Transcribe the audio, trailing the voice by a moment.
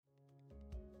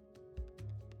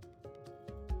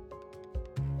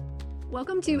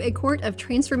Welcome to A Court of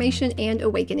Transformation and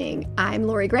Awakening. I'm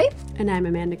Lori Gray. And I'm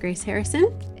Amanda Grace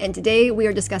Harrison. And today we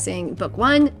are discussing Book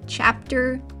 1,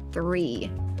 Chapter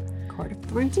 3. Court of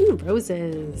Thorns and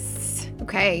Roses.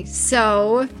 Okay,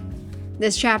 so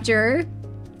this chapter,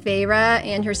 Feyre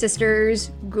and her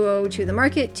sisters go to the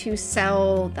market to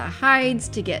sell the hides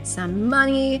to get some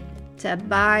money to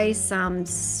buy some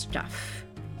stuff.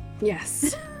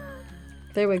 Yes.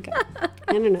 There we go.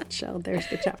 In a nutshell, there's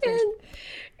the chapter.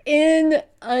 In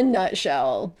a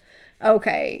nutshell.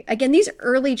 Okay. Again, these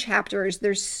early chapters,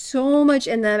 there's so much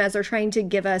in them as they're trying to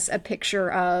give us a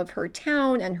picture of her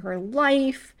town and her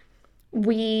life.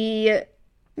 We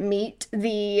meet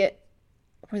what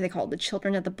are they called? The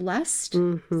Children of the Blessed?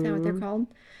 Mm-hmm. Is that what they're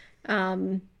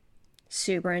called?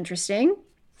 Super interesting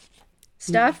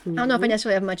stuff. Mm-hmm. I don't know if I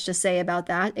necessarily have much to say about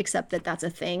that, except that that's a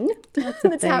thing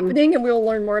that's happening, and we'll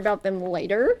learn more about them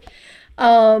later.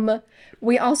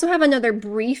 We also have another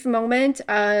brief moment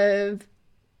of,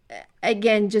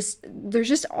 again, there's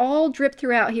just all drip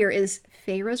throughout here is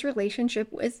Feyre's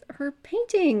relationship with her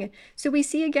painting. So we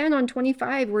see again on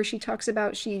 25 where she talks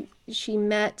about she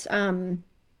met,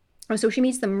 so she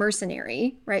meets the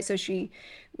mercenary, right? So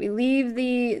we leave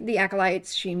the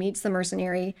acolytes, she meets the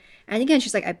mercenary. And again,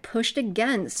 she's like, I pushed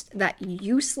against that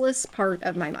useless part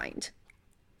of my mind.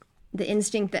 The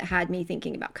instinct that had me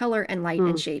thinking about color and light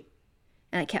and shape.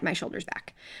 And I kept my shoulders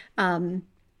back. And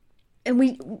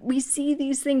we see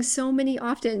these things so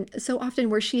often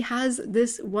where she has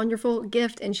this wonderful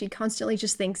gift and she constantly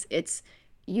just thinks it's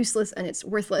useless and it's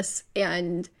worthless.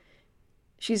 And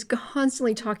she's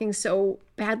constantly talking so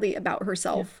badly about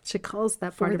herself. Yeah, she calls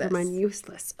that part of her mind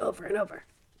useless over and over.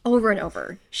 Over and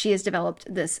over. She has developed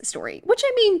this story, which,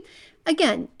 I mean,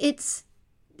 again, it's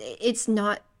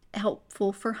not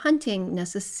helpful for hunting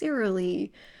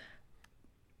necessarily.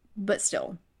 But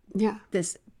still, yeah,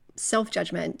 this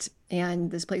self-judgment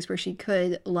and this place where she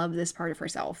could love this part of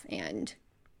herself, and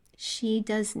she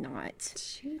does not.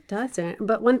 She doesn't.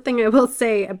 But one thing I will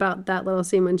say about that little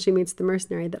scene when she meets the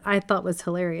mercenary that I thought was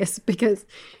hilarious, because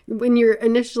when you're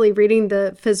initially reading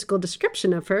the physical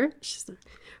description of her,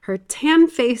 her tan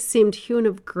face seemed hewn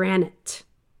of granite.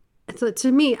 And so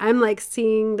to me, I'm like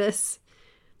seeing this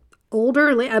older,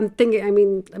 I'm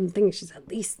thinking she's at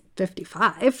least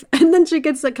 55. And then she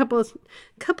gets a couple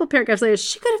paragraphs later,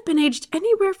 she could have been aged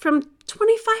anywhere from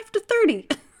 25 to 30.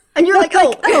 And you're like,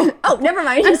 oh, never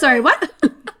mind. I'm sorry, what?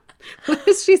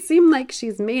 She seemed like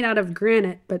she's made out of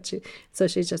granite, so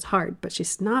she's just hard, but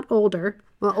she's not older.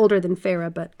 Well, older than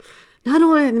Feyre, but not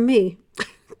older than me.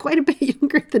 Quite a bit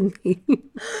younger than me.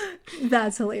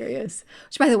 That's hilarious.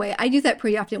 Which, by the way, I do that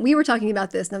pretty often. We were talking about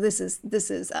this. Now, this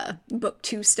is book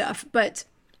 2 stuff, but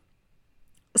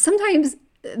sometimes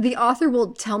the author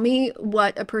will tell me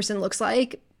what a person looks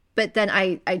like, but then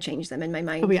I change them in my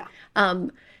mind. Oh, yeah.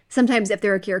 Sometimes if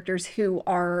there are characters who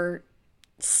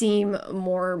seem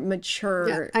more mature.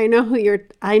 Yeah, I know who you're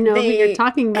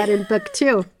talking about in book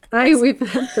 2. We've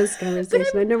had this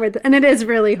conversation. I know and it is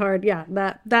really hard. Yeah,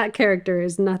 that character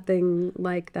is nothing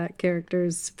like that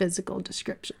character's physical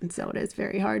description, so it is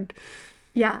very hard.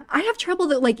 Yeah, I have trouble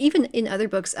that, like, even in other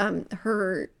books,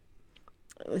 her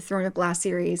Throne of Glass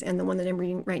series and the one that I'm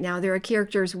reading right now, there are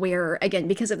characters where, again,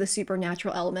 because of the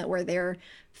supernatural element, where they're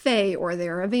fae or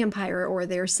they're a vampire or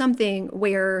they're something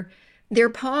where they're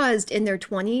paused in their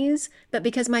 20s, but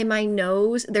because my mind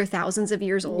knows they're thousands of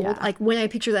years old, like when I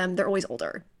picture them, they're always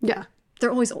older. Yeah.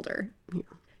 They're always older. Yeah.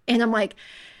 And I'm like,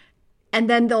 and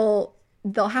then they'll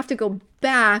have to go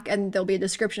back and there'll be a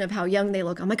description of how young they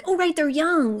look. I'm like, oh, right, they're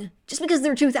young. Just because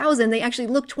they're 2000, they actually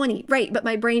look 20. Right, but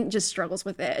my brain just struggles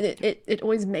with it. It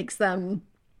always makes them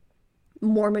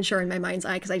more mature in my mind's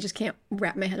eye because I just can't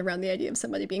wrap my head around the idea of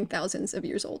somebody being thousands of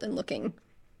years old and looking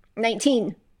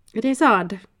 19. It is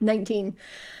odd. 19.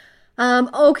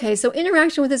 Okay, so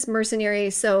interaction with this mercenary.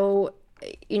 So,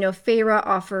 Feyre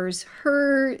offers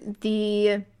her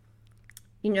the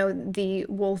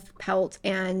wolf pelt,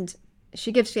 and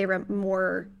she gives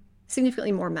Feyre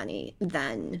significantly more money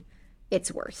than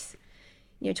it's worth.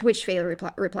 To which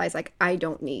Feyre replies, like, I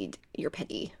don't need your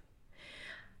pity.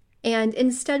 And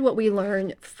instead, what we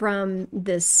learn from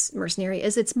this mercenary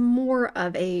is it's more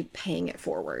of a paying it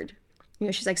forward.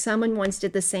 She's like, someone once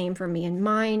did the same for me and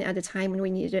mine at a time when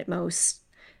we needed it most.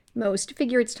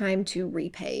 Figure it's time to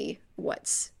repay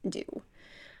what's due.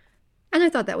 And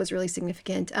I thought that was really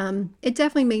significant. It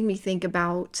definitely made me think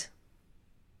about,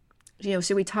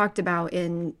 so we talked about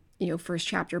in, first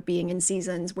chapter being in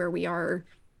seasons where we are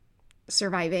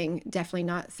surviving, definitely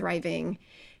not thriving.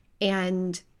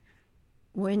 And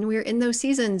when we're in those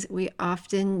seasons, we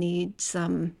often need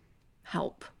some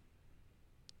help.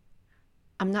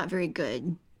 I'm not very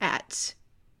good at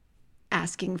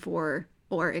asking for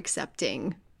or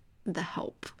accepting the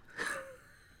help.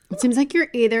 It seems like you're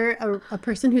either a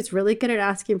person who's really good at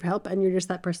asking for help and you're just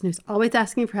that person who's always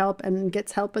asking for help and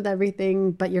gets help with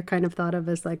everything, but you're kind of thought of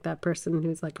as like that person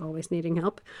who's like always needing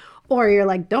help. Or you're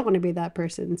like, don't want to be that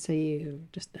person, so you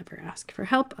just never ask for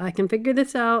help. I can figure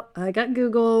this out. I got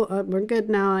Google. We're good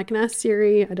now. I can ask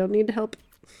Siri. I don't need help.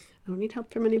 I don't need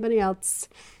help from anybody else.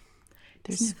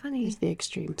 Isn't it funny? There's the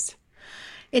extremes.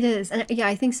 It is. And yeah,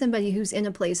 I think somebody who's in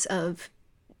a place of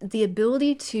the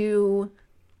ability to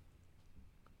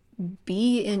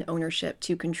be in ownership,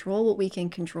 to control what we can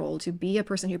control, to be a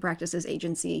person who practices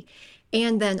agency,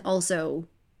 and then also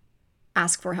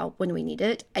ask for help when we need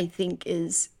it, I think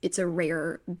it's a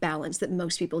rare balance that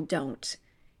most people don't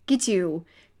get to,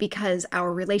 because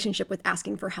our relationship with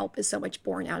asking for help is so much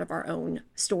born out of our own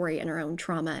story and our own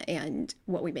trauma and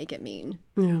what we make it mean.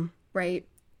 Yeah. Right?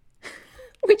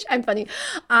 Which I'm funny.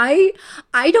 I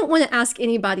don't want to ask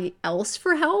anybody else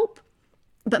for help,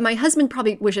 but my husband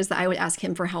probably wishes that I would ask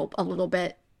him for help a little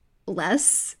bit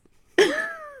less.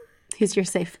 He's your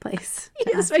safe place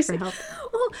to Yes, ask for help.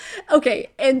 Well, okay.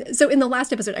 And so in the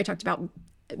last episode, I talked about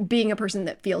being a person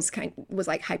that was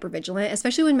like hypervigilant,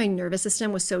 especially when my nervous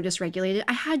system was so dysregulated.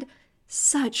 I had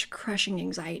such crushing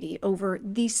anxiety over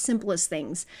the simplest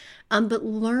things. But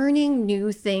learning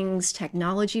new things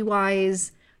technology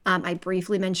wise, I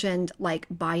briefly mentioned like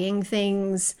buying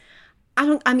things.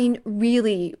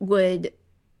 Really would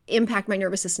impact my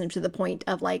nervous system to the point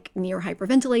of like near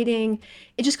hyperventilating.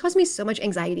 It just caused me so much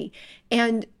anxiety.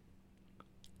 And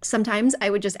sometimes I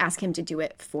would just ask him to do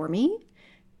it for me.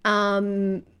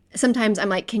 Sometimes I'm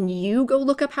like, can you go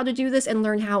look up how to do this and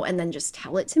learn how, and then just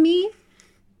tell it to me?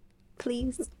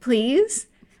 Please.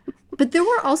 But there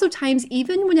were also times,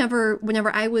 even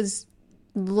whenever I was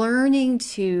learning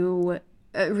to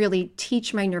really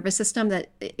teach my nervous system that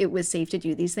it was safe to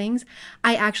do these things,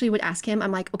 I actually would ask him,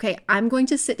 I'm like, okay, I'm going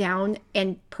to sit down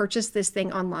and purchase this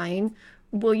thing online.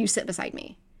 Will you sit beside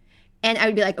me? And I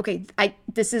would be like, okay,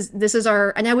 this is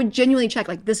our, and I would genuinely check,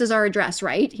 like, this is our address,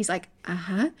 right? He's like,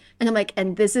 uh-huh. And I'm like,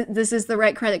 and this is the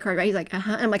right credit card, right? He's like,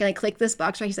 uh-huh. And I'm like, and I click this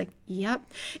box, right? He's like, yep.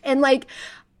 And like,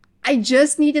 I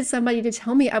just needed somebody to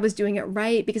tell me I was doing it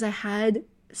right, because I had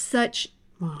such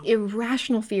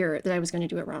irrational fear that I was going to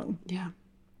do it wrong. Yeah.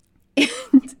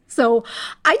 And so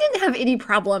I didn't have any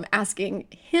problem asking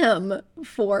him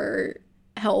for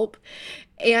help.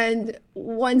 And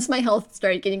once my health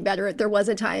started getting better, there was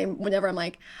a time whenever I'm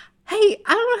like, hey,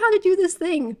 I don't know how to do this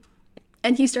thing.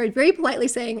 And he started very politely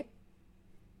saying,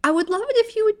 I would love it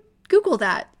if you would Google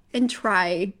that and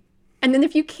try. And then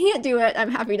if you can't do it,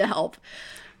 I'm happy to help.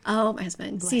 Oh, my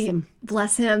husband.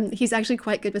 Bless him. He's actually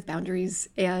quite good with boundaries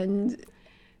and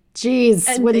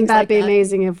Jeez, wouldn't that like be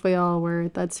amazing if we all were?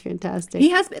 That's fantastic. He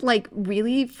has like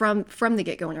really from the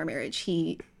get-go in our marriage.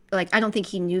 He like, I don't think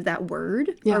he knew that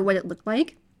word or what it looked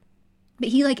like, but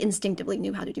he like instinctively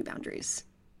knew how to do boundaries.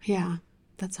 Yeah,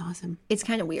 that's awesome. It's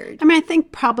kind of weird. I mean, I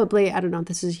think probably, I don't know,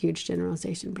 this is a huge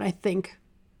generalization, but I think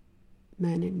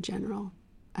men in general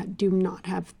do not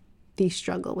have the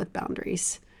struggle with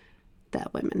boundaries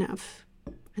that women have.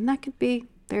 And that could be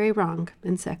very wrong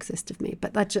and sexist of me,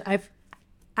 but that's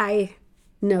I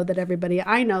know that everybody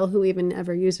I know who even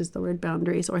ever uses the word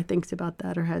boundaries or thinks about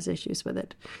that or has issues with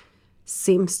it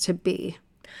seems to be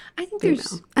I think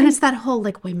female. And it's that whole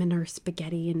like women are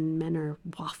spaghetti and men are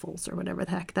waffles or whatever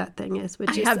the heck that thing is,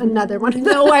 which is another one.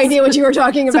 No idea what you were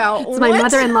talking about. It's my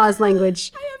mother-in-law's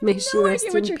language. May she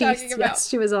rest in peace. Yes,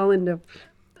 she was all into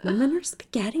women are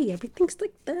spaghetti. Everything's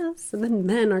like this, and then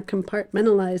men are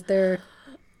compartmentalized. They're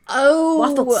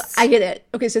waffles. I get it.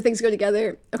 Okay, so things go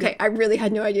together. Okay, I really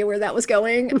had no idea where that was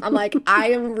going. I'm like,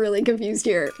 I am really confused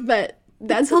here, but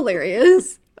that's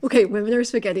hilarious. Okay, women are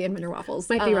spaghetti and men are waffles.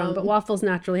 Might be wrong, but waffles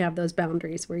naturally have those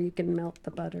boundaries where you can melt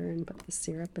the butter and put the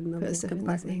syrup in the little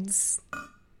compartments.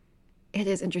 It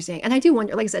is interesting. And I do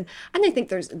wonder, like I said, and I think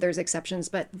there's exceptions,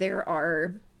 but there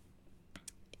are,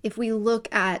 if we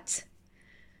look at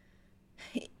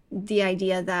the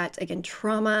idea that, again,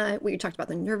 trauma, we talked about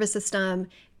the nervous system,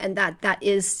 and that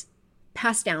is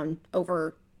passed down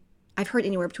over, I've heard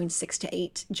anywhere between 6 to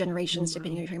 8 generations,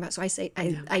 depending on what you're talking about. So I say,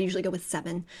 I usually go with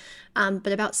 7.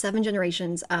 But about 7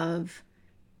 generations of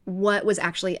what was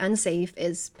actually unsafe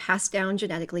is passed down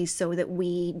genetically so that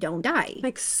we don't die.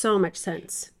 Makes so much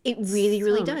sense. It really,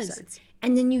 really does.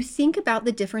 And then you think about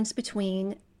the difference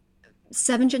between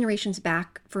 7 generations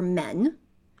back for men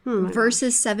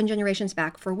versus 7 generations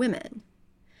back for women.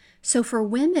 So for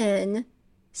women,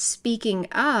 speaking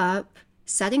up,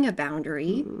 setting a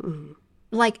boundary,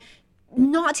 like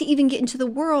not to even get into the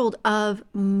world of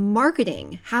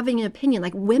marketing, having an opinion.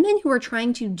 Like women who are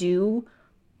trying to do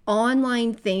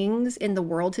online things in the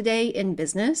world today in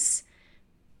business.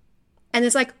 And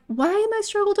it's like, why am I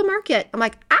struggle to market? I'm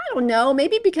like, I don't know.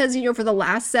 Maybe because, for the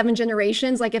last 7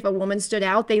 generations, like if a woman stood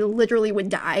out, they literally would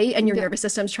die and your Yeah. nervous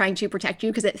system's trying to protect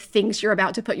you because it thinks you're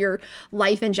about to put your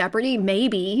life in jeopardy.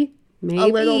 Maybe a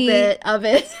little Maybe. bit of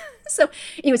it. So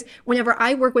anyways, whenever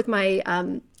I work with my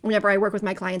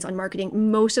clients on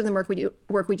marketing, most of the work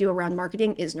we do around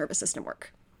marketing is nervous system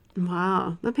work.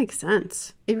 Wow, that makes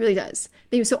sense. It really does.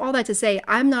 So all that to say,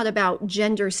 I'm not about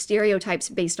gender stereotypes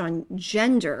based on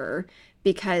gender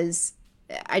because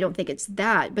I don't think it's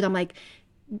that. But I'm like,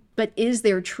 but is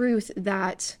there truth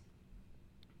that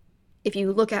if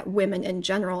you look at women in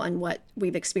general and what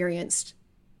we've experienced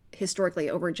historically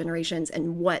over generations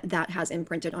and what that has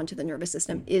imprinted onto the nervous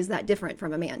system, is that different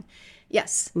from a man?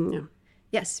 Yes. Yeah.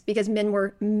 Yes, because men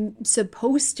were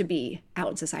supposed to be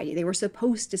out in society. They were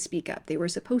supposed to speak up. They were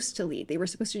supposed to lead. They were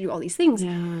supposed to do all these things.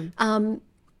 Yeah.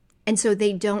 And so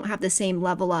they don't have the same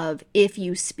level of, if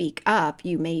you speak up,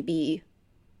 you may be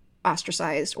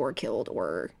ostracized or killed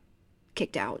or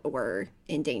kicked out or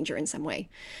in danger in some way.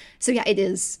 So yeah, it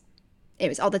is.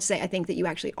 Anyways, all that to say, I think that you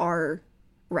actually are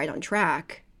right on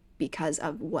track because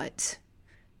of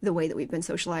the way that we've been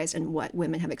socialized and what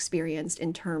women have experienced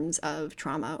in terms of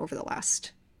trauma over the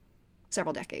last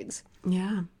several decades.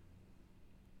 Yeah.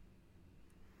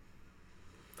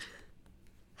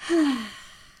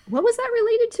 What was that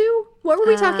related to? What were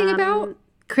we talking about?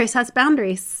 Chris has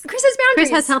boundaries. Chris has boundaries.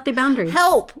 Chris has healthy boundaries.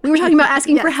 Help. We were talking about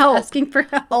asking for Yes, help. Asking for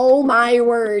help. Oh my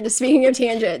word. Speaking of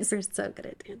tangents. We're so good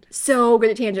at tangents. So good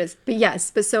at tangents. But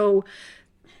yes, so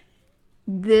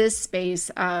this space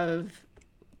of,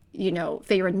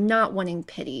 Feyre not wanting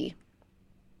pity,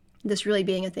 this really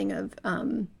being a thing of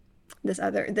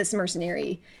this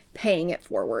mercenary paying it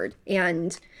forward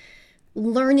and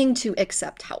learning to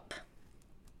accept help.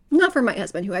 Not from my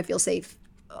husband, who I feel safe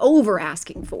over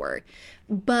asking for,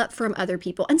 but from other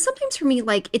people. And sometimes for me,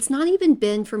 like, it's not even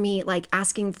been for me, like,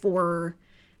 asking for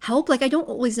help. Like, I don't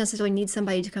always necessarily need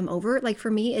somebody to come over. Like,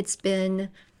 for me, it's been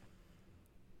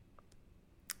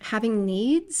having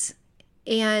needs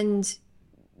and,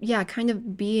 yeah, kind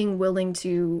of being willing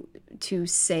to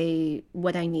say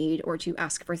what I need or to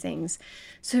ask for things.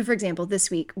 So, for example, this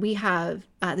week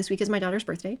is my daughter's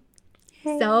birthday.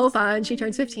 So fun. She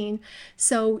turns 15.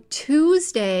 So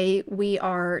Tuesday, we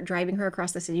are driving her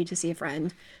across the city to see a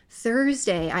friend.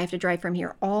 Thursday, I have to drive from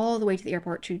here all the way to the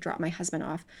airport to drop my husband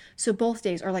off. So both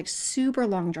days are like super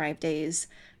long drive days.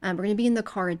 We're going to be in the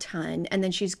car a ton. And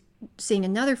then she's seeing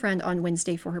another friend on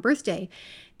Wednesday for her birthday.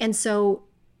 And so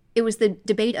it was the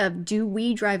debate of, do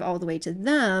we drive all the way to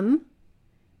them?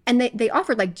 And they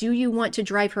offered, like, do you want to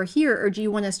drive her here or do you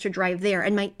want us to drive there?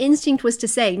 And my instinct was to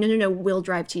say, no, we'll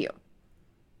drive to you.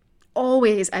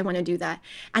 Always I want to do that.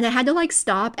 And I had to like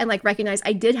stop and like recognize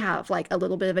I did have like a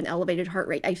little bit of an elevated heart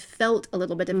rate. I felt a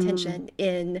little bit of tension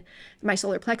in my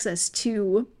solar plexus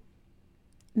to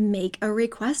make a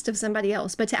request of somebody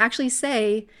else, but to actually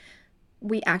say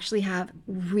we actually have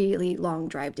really long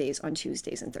drive days on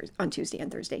Tuesday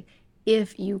and Thursday.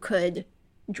 If you could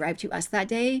drive to us that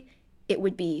day, it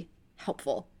would be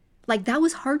helpful. Like that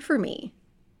was hard for me.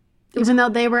 Even though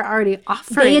they were already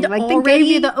offering, they gave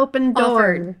you the open door.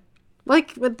 Offered.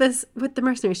 Like with the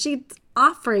mercenary, she's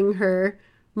offering her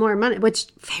more money, which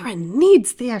Feyre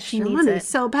needs the extra money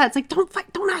so bad. It's like, don't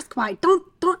fight, don't ask why, don't.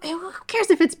 Who cares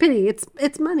if it's pity?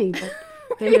 It's money. But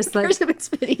they're just like, who cares if it's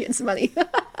pity? It's money,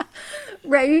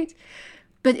 right?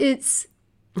 But it's,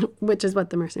 which is what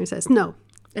the mercenary says. No,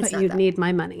 but you need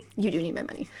my money. You do need my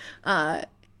money.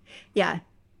 Yeah.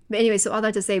 But anyway, so all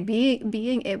that to say,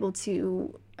 being able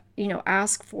to,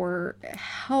 ask for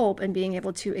help and being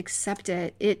able to accept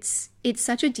it, it's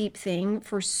such a deep thing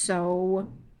for so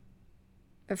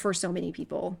many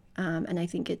people, and I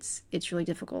think it's really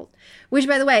difficult. Which,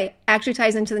 by the way, actually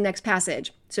ties into the next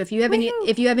passage. So if you have any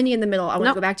in the middle, I want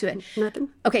to go back to it. Nothing.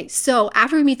 Okay, so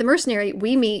after we meet the mercenary,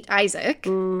 we meet Isaac,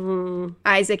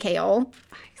 Isaac Hale,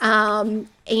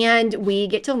 and we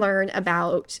get to learn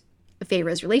about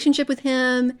Feyre's relationship with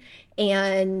him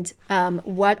and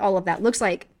what all of that looks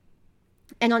like.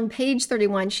 And on page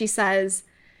 31, she says,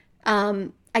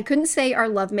 I couldn't say our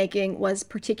lovemaking was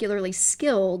particularly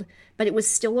skilled, but it was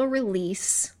still a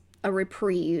release, a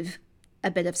reprieve,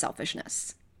 a bit of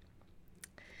selfishness.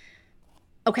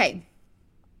 Okay.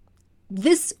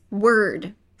 This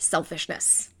word,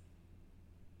 selfishness.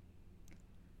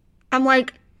 I'm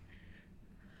like,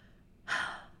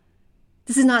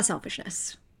 this is not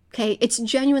selfishness. Okay. It's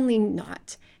genuinely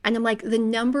not. And I'm like, the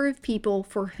number of people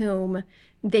for whom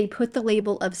they put the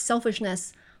label of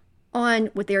selfishness on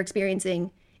what they're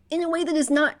experiencing in a way that is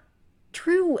not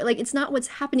true. Like, it's not what's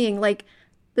happening. Like,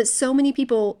 but so many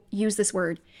people use this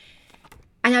word.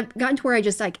 And I've gotten to where I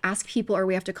just like ask people, or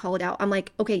we have to call it out. I'm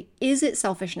like, okay, is it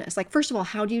selfishness? Like, first of all,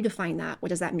 how do you define that? What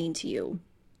does that mean to you?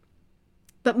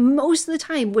 But most of the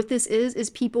time, what this is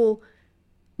people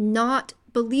not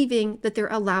believing that they're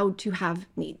allowed to have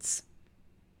needs.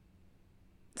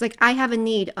 It's like, I have a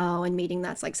need. Oh, and meeting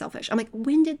that's like selfish. I'm like,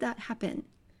 when did that happen?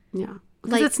 Yeah.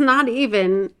 Because Like, it's not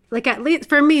even, like, at least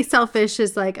for me, selfish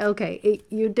is like, okay,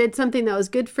 you did something that was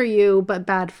good for you, but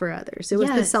bad for others. It was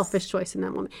the yes. selfish choice in that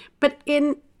moment. But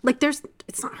like,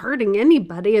 it's not hurting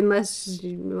anybody unless, I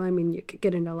mean, you could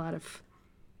get into a lot of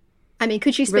I mean,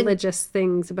 could she spend religious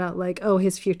things about, like, oh,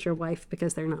 his future wife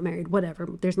because they're not married, whatever.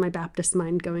 There's my Baptist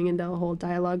mind going into a whole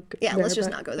dialogue. Yeah, there, let's just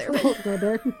but not go there. we won't go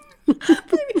there.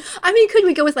 I mean, could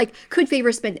we go with like, could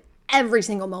Favor spend every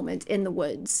single moment in the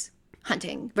woods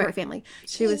hunting for her family?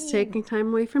 She was taking time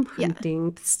away from hunting,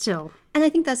 but still. And I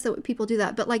think that's the way people do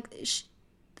that. But like,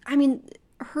 I mean,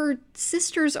 her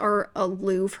sisters are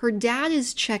aloof. Her dad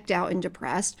is checked out and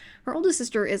depressed. Her oldest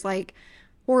sister is like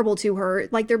horrible to her.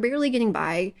 Like, they're barely getting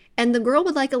by. And the girl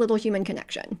would like a little human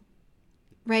connection.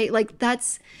 Right? Like,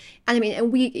 that's, and I mean,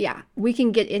 and we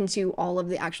can get into all of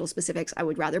the actual specifics. I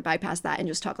would rather bypass that and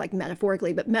just talk like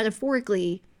metaphorically. But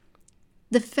metaphorically,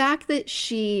 the fact that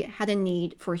she had a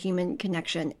need for human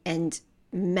connection and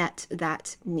met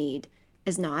that need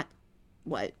is not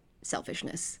what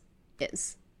selfishness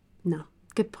is. No,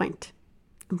 good point.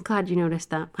 I'm glad you noticed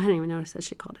that. I didn't even notice that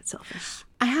she called it selfish.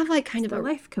 I have like kind of the a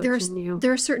life coach in you.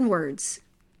 There are certain words.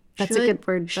 That's a good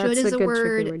word. Should That's is a a good word.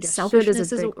 tricky word. Yeah. Selfishness Should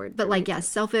is a is a big word. But like, yes,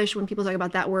 selfish. When people talk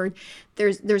about that word,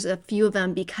 there's a few of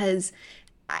them because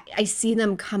I see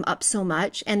them come up so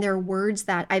much, and they're words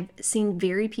that I've seen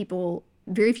very few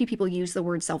people use the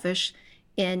word selfish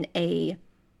in a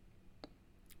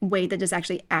way that is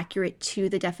actually accurate to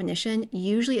the definition.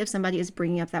 Usually, if somebody is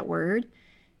bringing up that word,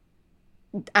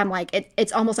 I'm like,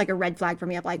 it's almost like a red flag for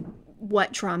me of like,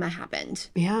 what trauma happened?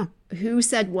 Yeah. Who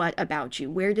said what about you?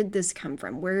 Where did this come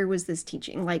from? Where was this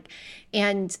teaching? Like,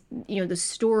 and the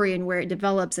story and where it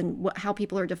develops and how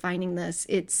people are defining this.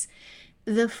 It's,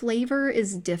 the flavor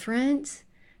is different,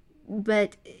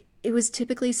 but it was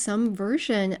typically some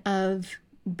version of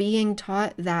being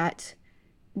taught that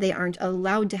they aren't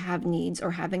allowed to have needs,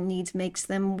 or having needs makes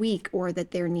them weak, or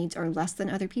that their needs are less than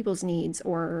other people's needs,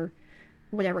 or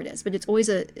whatever it is. But it's always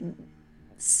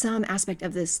some aspect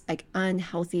of this like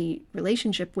unhealthy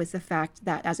relationship with the fact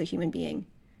that as a human being,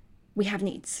 we have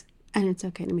needs. And it's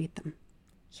okay to meet them.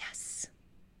 Yes.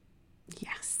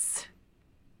 Yes.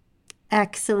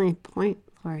 Excellent point,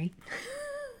 Lori.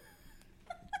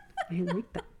 I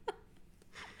like that.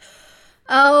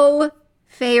 Oh,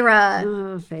 Feyre.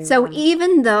 Oh, Feyre. So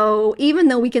even though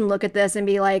we can look at this and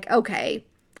be like, okay,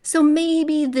 so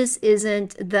maybe this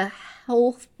isn't the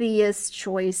healthiest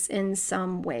choice in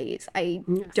some ways. I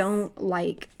don't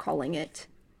like calling it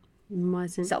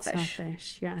wasn't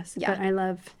selfish. Yes. Yeah. But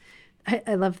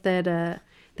I love that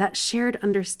that shared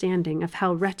understanding of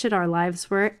how wretched our lives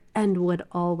were and would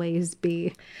always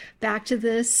be. Back to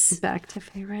this. Back to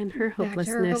Feyre and her hopelessness. Back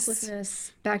to her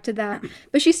hopelessness. Back to that.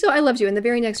 But she still, I loved you. In the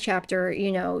very next chapter,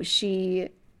 she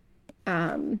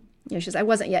she says, I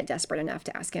wasn't yet desperate enough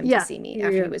to ask him to see me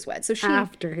after he was wed. So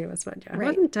after he was wed, yeah. Right.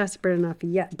 I wasn't desperate enough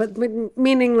yet, but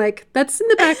meaning like that's in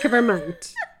the back of her mind.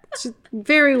 She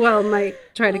very well might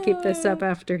try to keep this up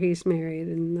after he's married,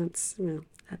 and that's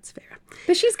fair.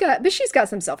 But she's got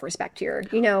some self-respect here,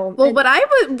 Well, what I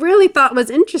really thought was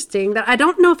interesting, that I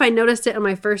don't know if I noticed it in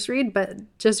my first read, but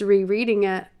just rereading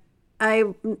it, I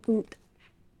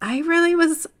really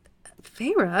was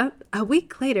Feyre a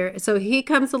week later. So he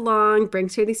comes along,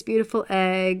 brings her these beautiful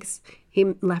eggs. He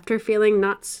left her feeling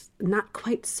not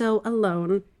quite so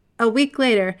alone. A week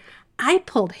later, I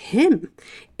pulled him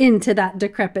into that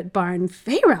decrepit barn.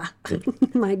 Feyre,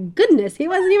 my goodness, he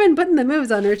wasn't even putting the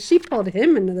moves on her. She pulled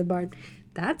him into the barn.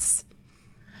 That's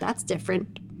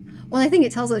different. Well, I think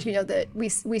it tells us, that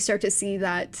we start to see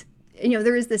that,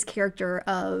 there is this character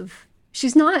of,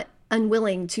 she's not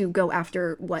unwilling to go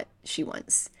after what she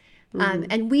wants.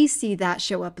 And we see that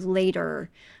show up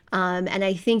later. And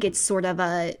I think it's sort of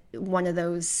one of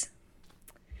those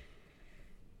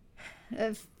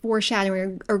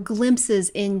foreshadowing or glimpses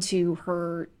into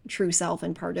her true self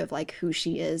and part of like who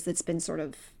she is that's been sort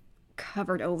of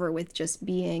covered over with just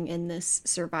being in this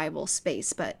survival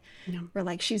space. But we're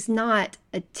like, she's not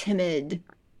a timid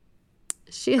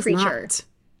creature. Not.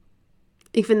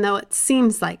 Even though it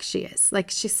seems like she is. Like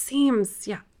she seems,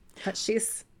 but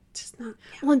she's just not.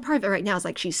 Well, and part of it right now is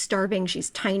like she's starving, she's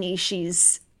tiny,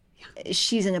 she's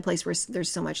she's in a place where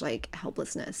there's so much like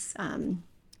helplessness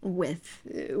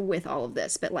with all of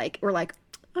this. But like we're like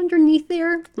underneath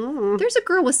there, there's a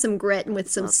girl with some grit and with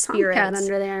some spirit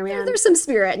under there, man. There's some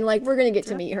spirit, and like we're gonna get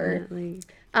to meet her.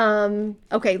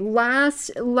 Okay,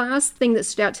 last thing that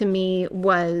stood out to me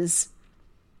was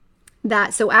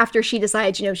that so after she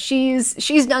decides,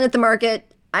 she's done at the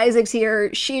market, Isaac's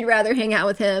here, she'd rather hang out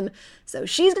with him, so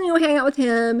she's gonna go hang out with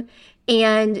him,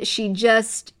 and she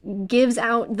just gives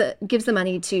the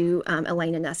money to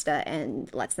Elaine and Nesta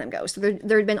and lets them go. So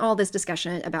there had been all this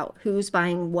discussion about who's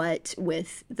buying what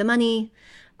with the money,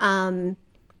 and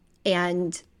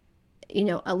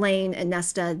Elaine and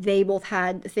Nesta, they both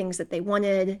had things that they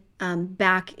wanted.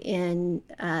 Back in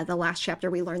the last chapter,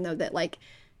 we learned, though, that, like,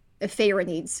 Feyre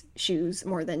needs shoes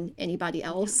more than anybody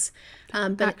else.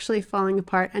 But actually falling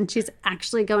apart. And she's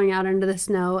actually going out into the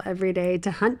snow every day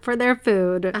to hunt for their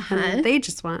food. And they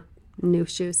just want new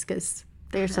shoes because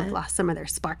theirs have lost some of their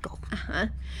sparkle.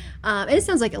 And it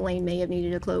sounds like Elaine may have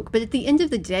needed a cloak. But at the end of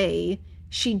the day,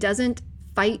 she doesn't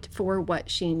fight for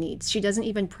what she needs. She doesn't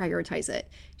even prioritize it.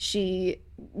 She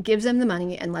gives them the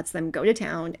money and lets them go to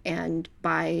town and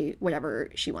buy whatever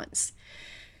she wants.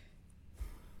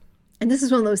 And this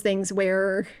is one of those things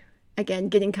where, again,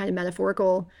 getting kind of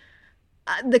metaphorical,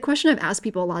 the question I've asked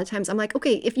people a lot of times, I'm like,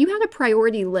 okay, if you had a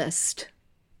priority list,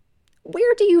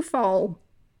 where do you fall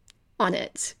on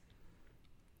it?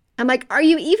 I'm like, are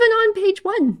you even on page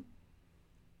 1?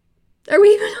 Are we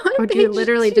even on or page do you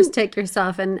literally 2? just take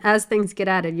yourself and as things get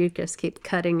added, you just keep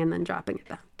cutting and then dropping it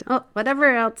back? Oh,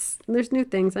 whatever else. There's new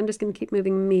things. I'm just going to keep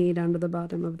moving me down to the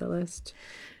bottom of the list.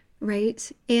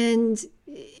 Right. And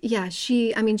yeah,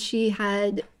 she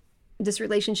had this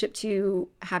relationship to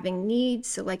having needs.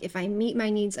 So like if I meet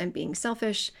my needs, I'm being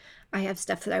selfish. I have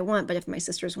stuff that I want, but if my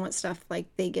sisters want stuff, like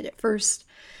they get it first.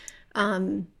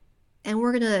 And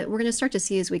we're gonna start to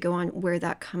see as we go on where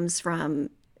that comes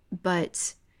from.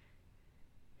 But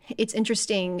it's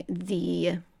interesting,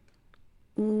 the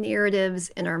narratives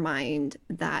in our mind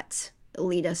that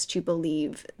lead us to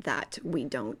believe that we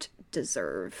don't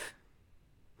deserve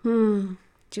to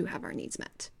have our needs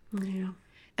met. Yeah.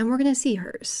 And we're going to see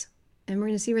hers, and we're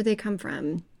going to see where they come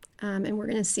from, and we're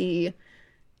going to see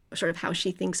sort of how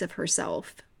she thinks of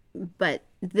herself. But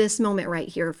this moment right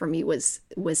here for me was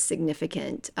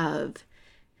significant of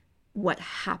what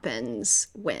happens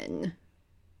when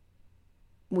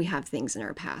we have things in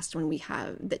our past, when we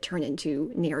have that turn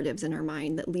into narratives in our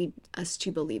mind that lead us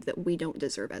to believe that we don't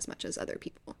deserve as much as other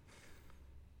people.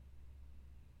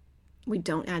 We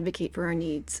don't advocate for our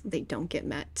needs. They don't get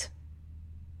met.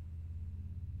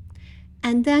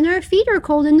 And then our feet are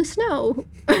cold in the snow.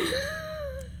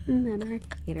 And then our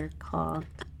feet are cold.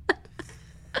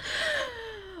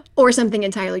 Or something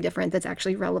entirely different that's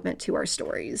actually relevant to our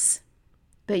stories.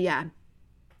 But yeah.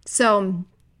 So,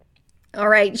 all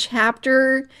right,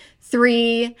 chapter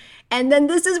 3. And then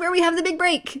this is where we have the big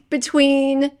break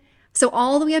between. So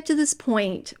all the way up to this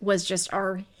point was just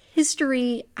our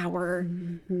history, our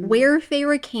where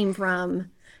Feyre came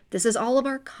from. This is all of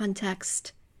our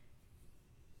context.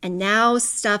 And now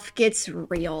stuff gets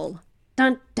real.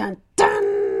 Dun, dun,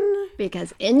 dun.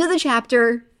 Because into the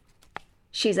chapter,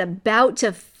 she's about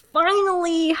to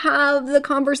finally have the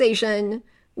conversation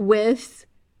with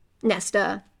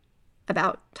Nesta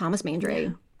about Thomas Mandray.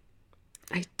 Yeah.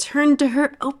 I turned to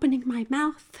her, opening my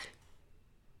mouth.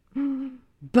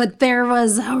 But there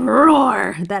was a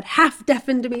roar that half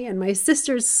deafened me, and my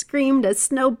sisters screamed as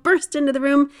Snow burst into the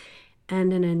room,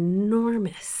 and an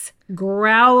enormous,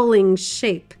 growling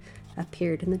shape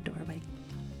appeared in the doorway.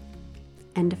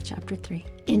 End of chapter 3.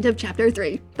 End of chapter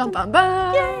 3. Bum, bum,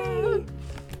 bum. Yay!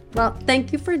 Well,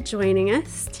 thank you for joining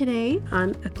us today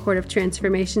on A Court of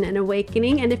Transformation and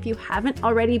Awakening. And if you haven't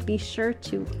already, be sure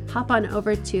to hop on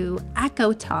over to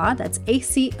ACOTAR, that's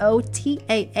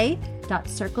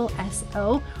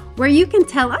ACOTAA.circle.so, where you can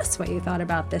tell us what you thought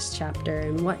about this chapter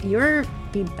and what your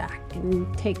feedback and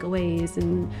takeaways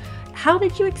and how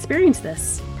did you experience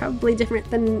this? Probably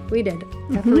different than we did.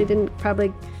 Definitely didn't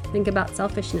probably think about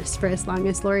selfishness for as long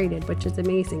as Lori did, which is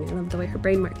amazing. I love the way her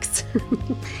brain works.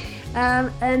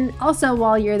 And also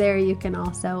while you're there, you can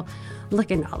also look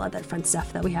into all other fun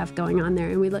stuff that we have going on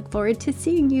there. And we look forward to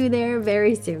seeing you there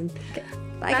very soon. Okay.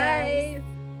 Bye, guys.